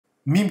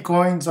Meme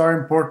coins are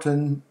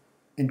important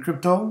in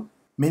crypto.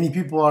 Many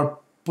people are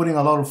putting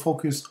a lot of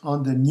focus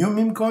on the new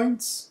meme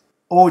coins.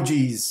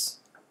 OGs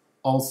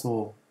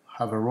also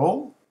have a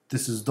role.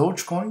 This is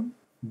Dogecoin.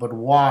 But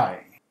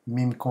why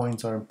meme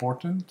coins are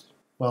important?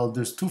 Well,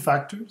 there's two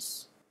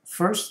factors.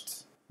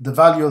 First, the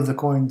value of the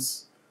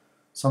coins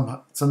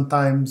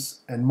sometimes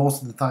and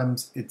most of the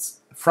times it's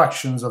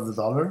fractions of the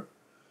dollar.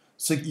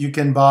 So you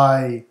can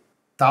buy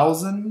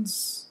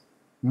thousands,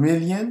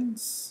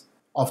 millions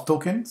of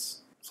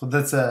tokens. So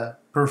that's a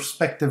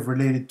perspective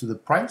related to the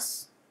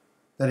price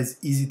that is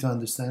easy to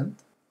understand.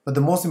 But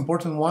the most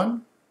important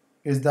one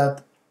is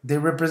that they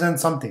represent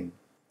something,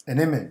 an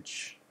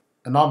image,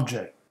 an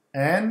object,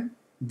 and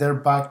they're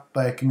backed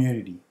by a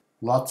community.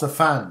 Lots of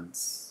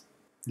fans,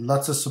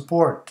 lots of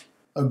support,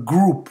 a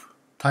group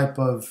type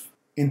of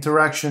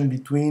interaction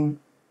between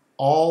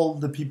all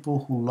the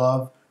people who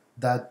love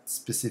that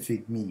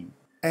specific meme.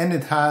 And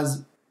it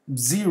has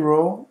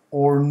zero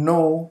or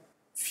no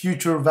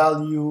future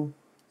value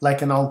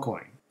like an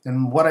altcoin.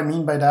 And what I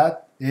mean by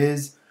that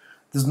is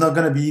there's not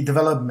going to be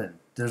development.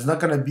 There's not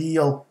going to be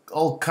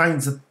all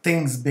kinds of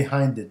things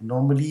behind it.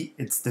 Normally,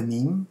 it's the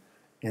meme,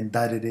 and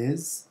that it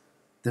is.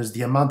 There's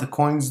the amount of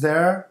coins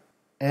there,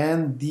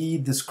 and the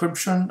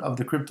description of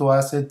the crypto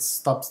asset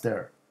stops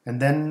there.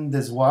 And then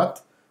there's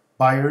what?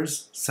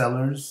 Buyers,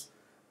 sellers,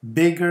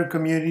 bigger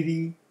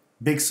community,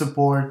 big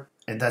support,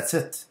 and that's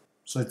it.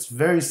 So it's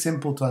very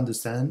simple to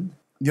understand.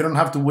 You don't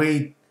have to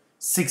wait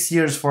 6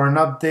 years for an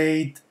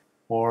update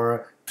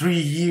or 3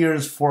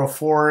 years for a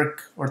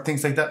fork or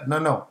things like that.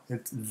 No.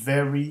 It's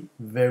very,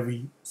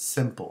 very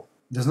simple.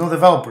 There's no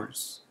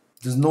developers.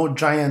 There's no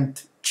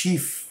giant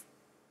chief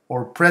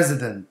or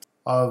president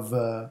of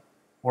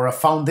or a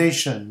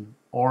foundation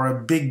or a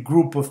big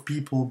group of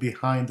people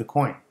behind the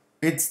coin.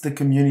 It's the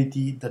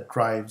community that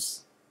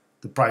drives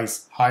the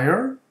price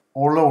higher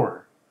or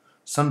lower.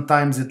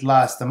 Sometimes it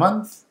lasts a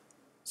month.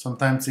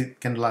 Sometimes it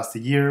can last a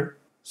year.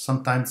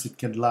 Sometimes it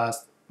can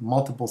last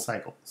multiple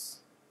cycles.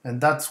 And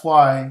that's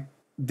why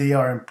they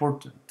are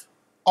important.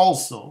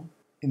 Also,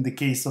 in the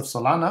case of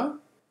Solana,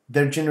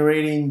 they're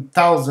generating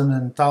thousands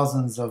and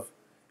thousands of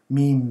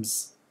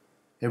memes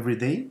every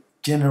day,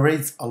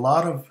 generates a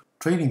lot of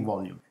trading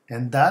volume,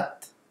 and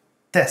that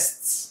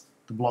tests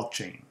the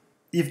blockchain.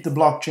 If the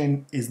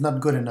blockchain is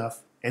not good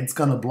enough, it's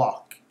gonna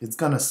block, it's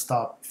gonna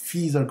stop,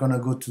 fees are gonna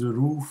go to the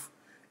roof,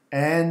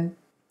 and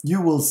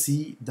you will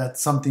see that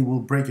something will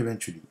break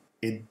eventually.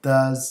 It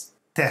does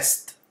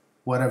test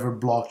whatever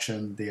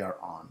blockchain they are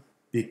on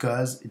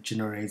because it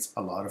generates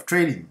a lot of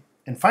trading.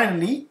 And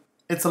finally,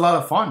 it's a lot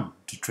of fun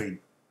to trade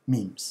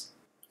memes.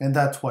 And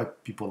that's why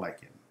people like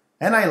it.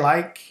 And I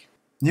like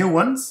new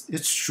ones,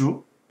 it's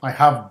true. I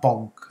have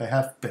Bonk, I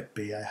have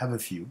Pepe, I have a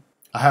few.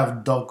 I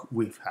have Dog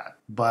we've had.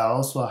 But I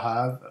also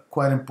have a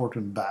quite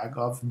important bag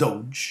of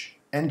Doge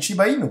and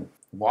Shiba Inu.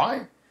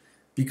 Why?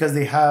 Because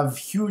they have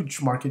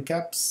huge market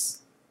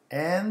caps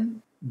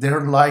and they're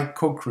like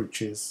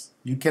cockroaches.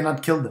 You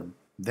cannot kill them.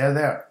 They're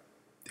there.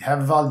 They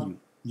have value.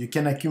 You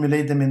can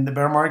accumulate them in the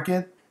bear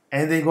market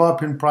and they go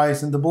up in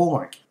price in the bull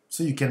market.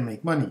 So you can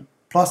make money.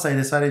 Plus, I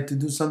decided to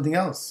do something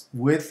else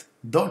with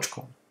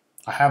Dogecoin.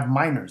 I have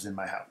miners in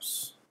my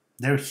house.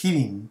 They're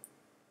heating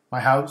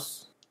my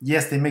house.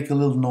 Yes, they make a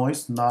little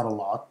noise, not a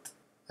lot.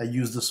 I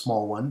use the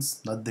small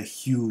ones, not the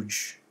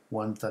huge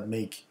ones that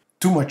make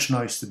too much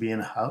noise to be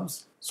in a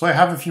house. So I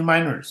have a few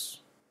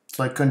miners.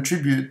 So I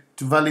contribute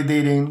to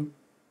validating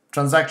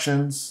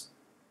transactions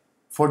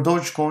for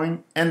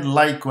Dogecoin and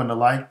Litecoin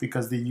alike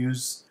because they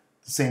use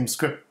the same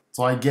script.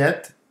 So I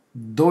get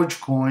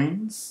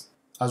Dogecoins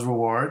as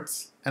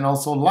rewards and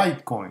also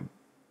Litecoin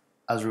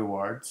as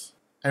rewards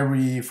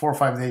every 4 or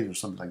 5 days or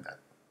something like that.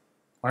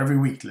 Or every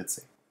week, let's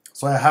say.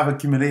 So I have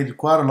accumulated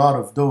quite a lot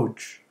of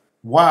Doge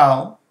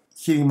while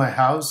heating my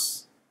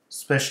house,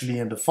 especially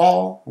in the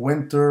fall,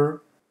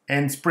 winter,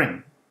 and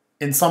spring.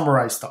 In summer,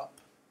 I stop.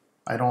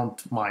 I don't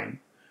mind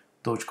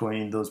Dogecoin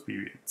in those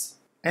periods.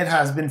 It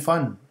has been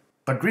fun.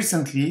 But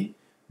recently,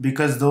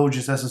 because Doge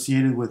is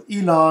associated with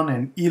Elon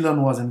and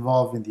Elon was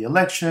involved in the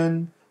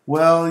election,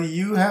 well,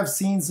 you have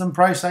seen some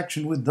price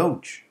action with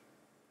Doge.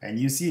 And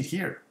you see it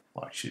here.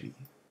 Well, actually,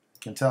 I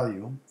can tell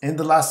you. In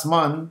the last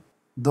month,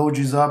 Doge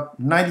is up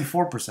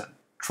 94%.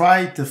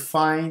 Try to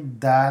find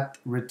that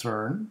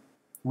return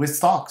with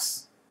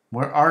stocks.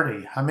 Where are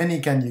they? How many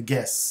can you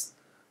guess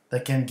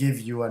that can give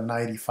you a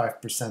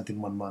 95%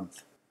 in 1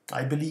 month?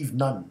 I believe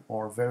none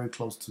or very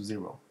close to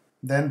zero.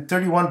 Then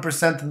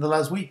 31% in the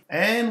last week.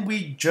 And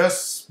we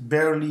just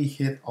barely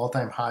hit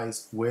all-time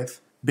highs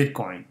with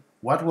Bitcoin.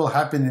 What will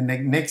happen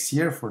in next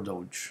year for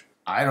Doge?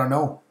 I don't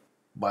know,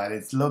 but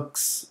it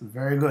looks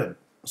very good.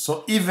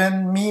 So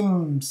even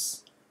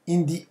memes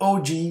in the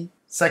OG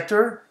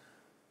sector,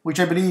 which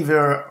I believe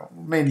are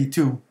mainly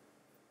two,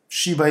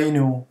 Shiba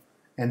Inu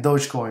and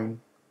Dogecoin,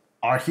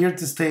 are here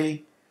to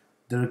stay.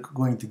 They're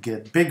going to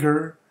get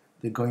bigger.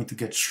 They're going to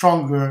get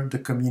stronger. The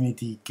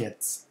community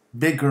gets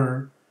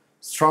bigger,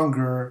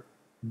 stronger.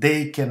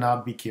 They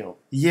cannot be killed.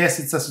 Yes,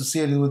 it's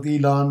associated with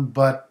Elon,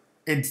 but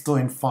it's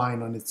doing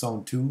fine on its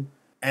own too.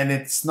 and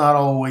it's not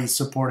always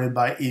supported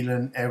by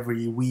Elon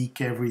every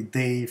week, every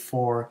day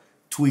for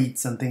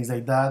tweets and things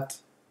like that.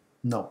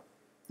 No.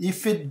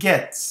 If it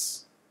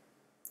gets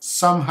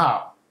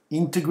somehow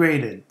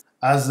integrated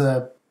as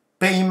a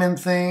payment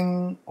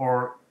thing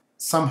or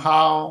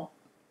somehow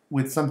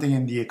with something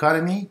in the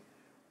economy,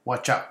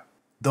 watch out.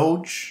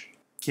 Doge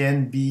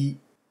can be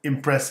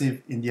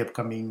impressive in the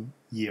upcoming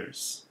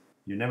years.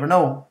 You never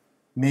know.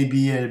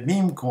 Maybe a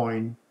meme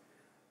coin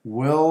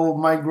will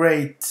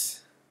migrate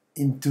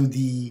into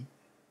the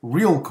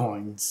real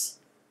coins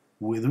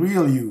with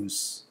real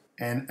use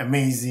and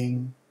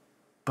amazing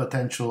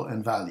potential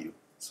and value.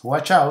 So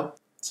watch out.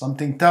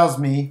 Something tells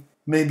me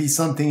maybe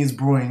something is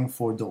brewing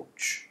for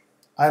Doge.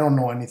 I don't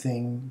know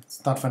anything.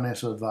 It's not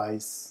financial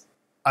advice.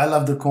 I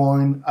love the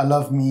coin. I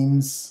love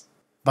memes.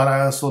 But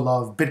I also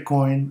love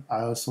Bitcoin.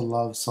 I also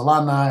love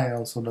Solana. I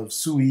also love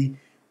Sui,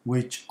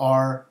 which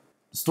are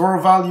store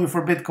of value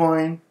for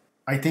Bitcoin.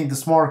 I think the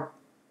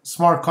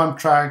smart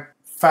contract,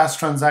 fast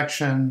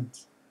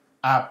transactions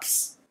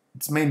apps,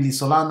 it's mainly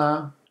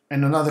Solana.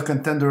 And another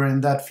contender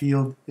in that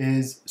field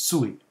is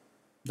Sui.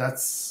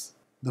 That's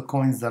the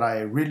coins that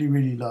I really,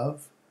 really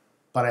love.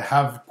 But I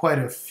have quite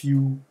a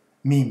few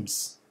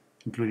memes,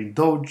 including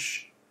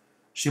Doge,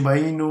 Shiba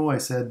Inu, I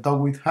said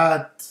dog with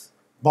hat,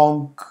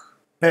 Bonk,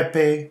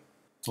 Pepe.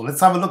 So let's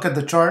have a look at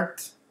the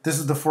chart. This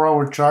is the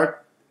 4-hour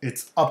chart.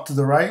 It's up to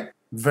the right.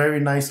 Very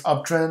nice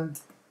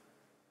uptrend.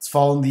 It's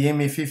following the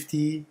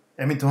MA50.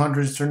 MA200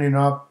 is turning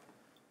up.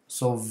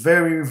 So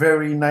very,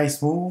 very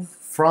nice move.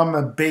 From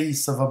a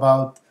base of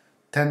about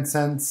 10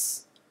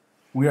 cents,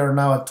 we are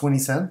now at 20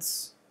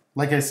 cents.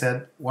 Like I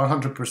said,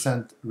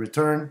 100%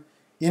 return.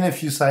 In a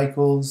few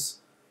cycles,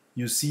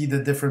 you see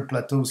the different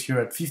plateaus here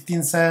at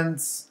 15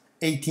 cents,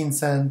 18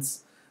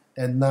 cents,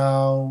 and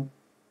now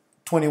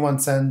 21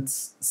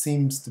 cents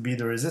seems to be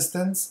the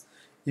resistance.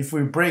 If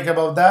we break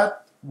above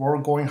that, we're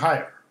going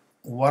higher.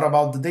 What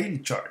about the daily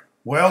chart?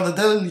 Well, the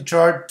daily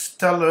chart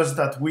tells us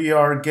that we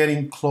are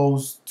getting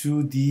close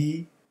to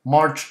the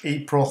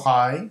March-April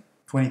high,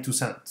 22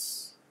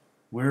 cents.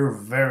 We're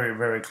very,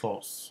 very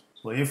close.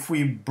 So if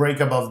we break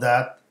above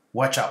that,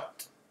 watch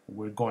out.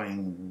 We're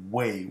going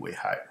way, way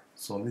higher.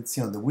 So let's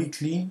see on the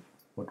weekly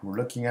what we're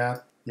looking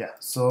at. Yeah,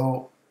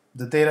 so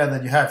the data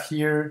that you have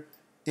here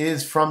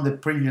is from the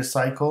previous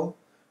cycle.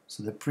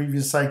 So the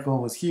previous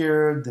cycle was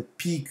here. The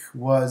peak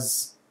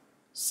was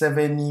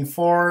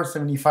 74,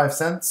 75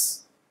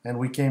 cents. And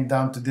we came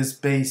down to this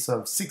base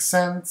of 6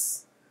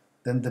 cents,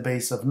 then the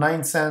base of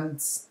 9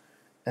 cents,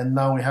 and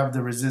now we have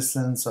the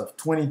resistance of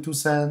 22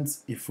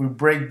 cents. If we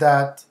break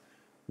that,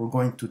 we're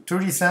going to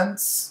 30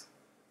 cents.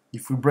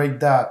 If we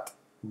break that,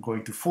 we're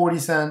going to 40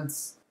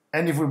 cents.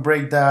 And if we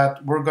break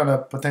that, we're gonna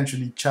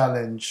potentially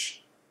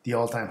challenge the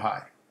all-time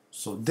high.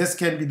 So this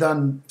can be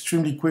done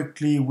extremely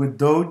quickly with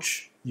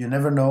Doge. You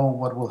never know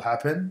what will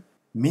happen.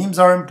 Memes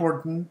are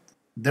important.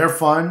 They're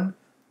fun.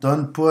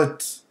 Don't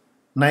put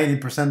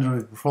 90% of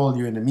your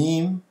portfolio in a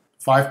meme,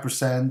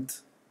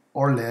 5%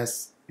 or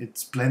less,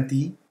 it's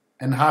plenty,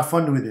 and have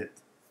fun with it.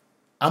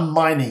 I'm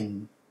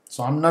mining,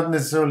 so I'm not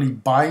necessarily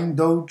buying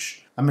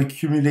Doge, I'm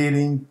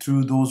accumulating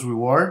through those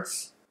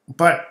rewards.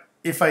 But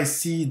if I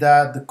see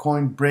that the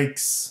coin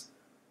breaks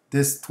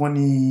this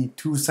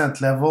 22 cent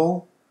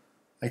level,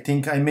 I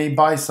think I may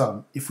buy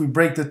some. If we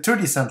break the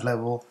 30 cent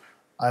level,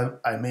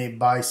 I may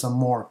buy some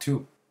more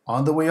too,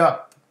 on the way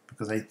up,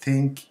 because I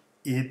think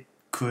it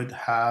could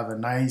have a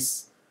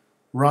nice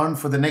run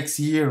for the next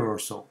year or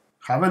so.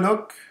 Have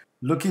a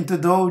look into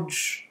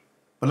Doge,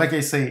 but like I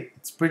say,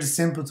 it's pretty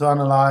simple to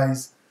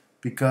analyze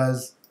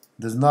because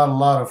there's not a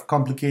lot of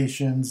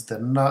complications,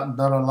 there's not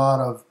a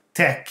lot of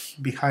tech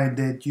behind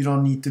it. You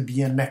don't need to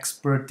be an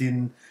expert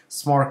in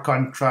smart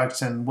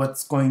contracts and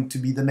what's going to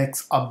be the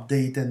next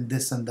update and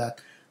this and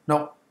that.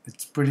 No,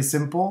 it's pretty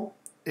simple.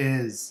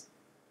 Is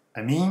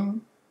a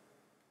meme,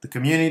 the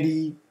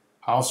community,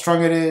 how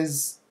strong it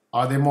is,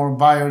 are there more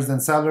buyers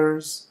than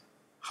sellers?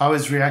 How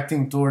is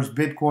reacting towards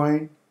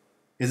Bitcoin?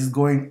 Is it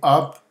going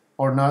up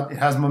or not? It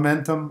has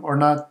momentum or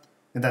not?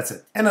 And that's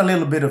it. And a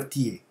little bit of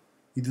TA.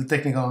 You do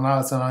technical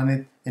analysis on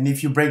it. And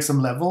if you break some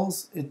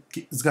levels,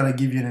 it's going to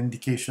give you an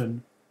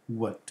indication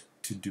what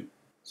to do.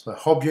 So I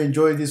hope you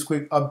enjoyed this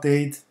quick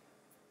update.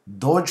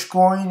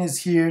 Dogecoin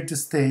is here to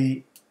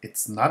stay.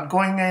 It's not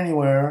going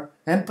anywhere.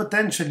 And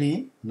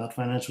potentially, not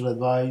financial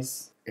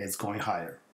advice, it's going higher.